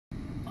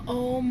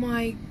Oh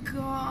my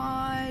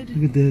God.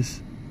 Look at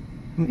this.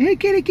 Hey,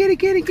 kitty, kitty,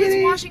 kitty,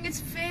 kitty. It's washing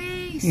its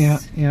face. Yeah,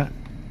 yeah.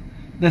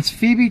 That's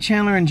Phoebe,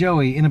 Chandler, and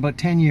Joey in about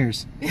 10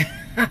 years.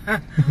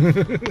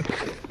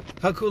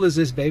 How cool is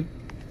this, babe?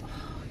 Oh,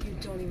 you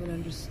don't even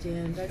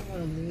understand. I don't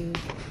want to leave.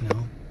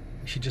 No,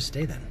 we should just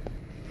stay then.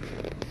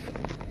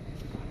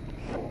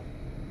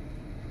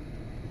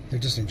 They're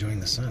just enjoying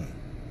the sun.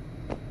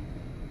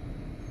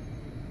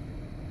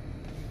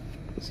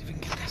 Let's see if we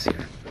can get this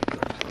here.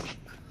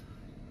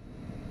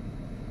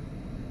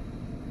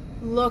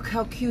 Look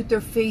how cute their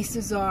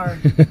faces are.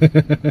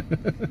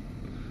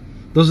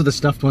 Those are the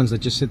stuffed ones that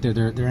just sit there.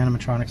 They're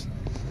animatronics.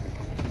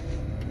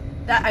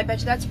 I bet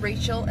you that's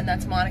Rachel and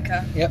that's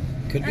Monica. Yep,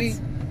 could be.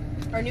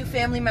 Our new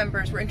family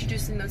members. We're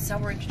introducing them. So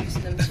we're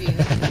introducing them to you.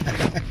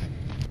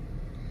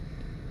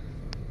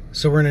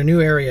 So we're in a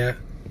new area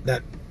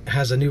that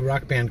has a new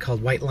rock band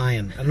called White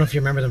Lion. I don't know if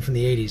you remember them from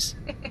the 80s.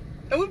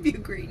 That would be a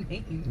great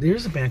name.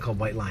 There's a band called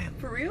White Lion.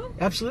 For real?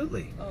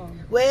 Absolutely. Oh.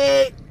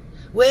 Wait,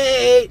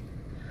 wait.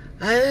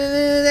 I don't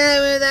do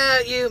that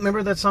without you.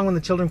 Remember that song When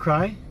the Children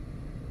Cry?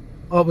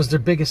 Oh, it was their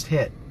biggest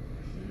hit.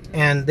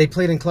 And they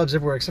played in clubs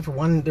everywhere except for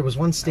one. There was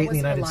one state in the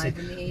United States.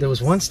 There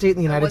was one state in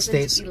the United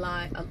States.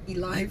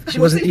 Eli. She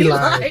wasn't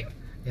Eli.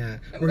 Yeah,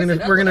 we're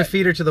gonna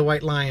feed her to the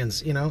White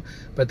Lions, you know.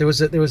 But there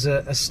was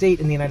a state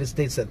in the United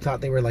States that thought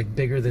they were like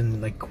bigger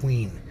than like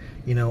Queen,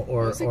 you know,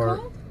 or What was it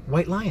called?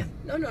 White Lion.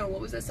 No.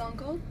 What was that song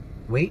called?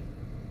 Wait.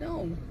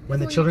 No. When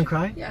the Children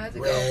Cry? Yeah, how's it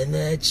go? When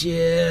the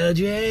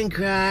children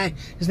cry.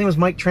 His name was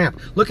Mike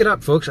Tramp. Look it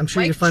up, folks. I'm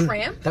sure you'll find.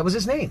 Tramp? That was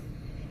his name.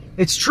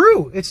 It's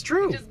true. It's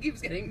true. It just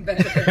keeps getting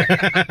better.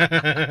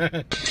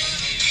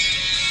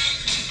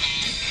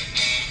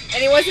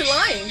 And he wasn't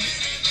lying.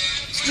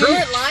 It's true. You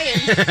weren't lying.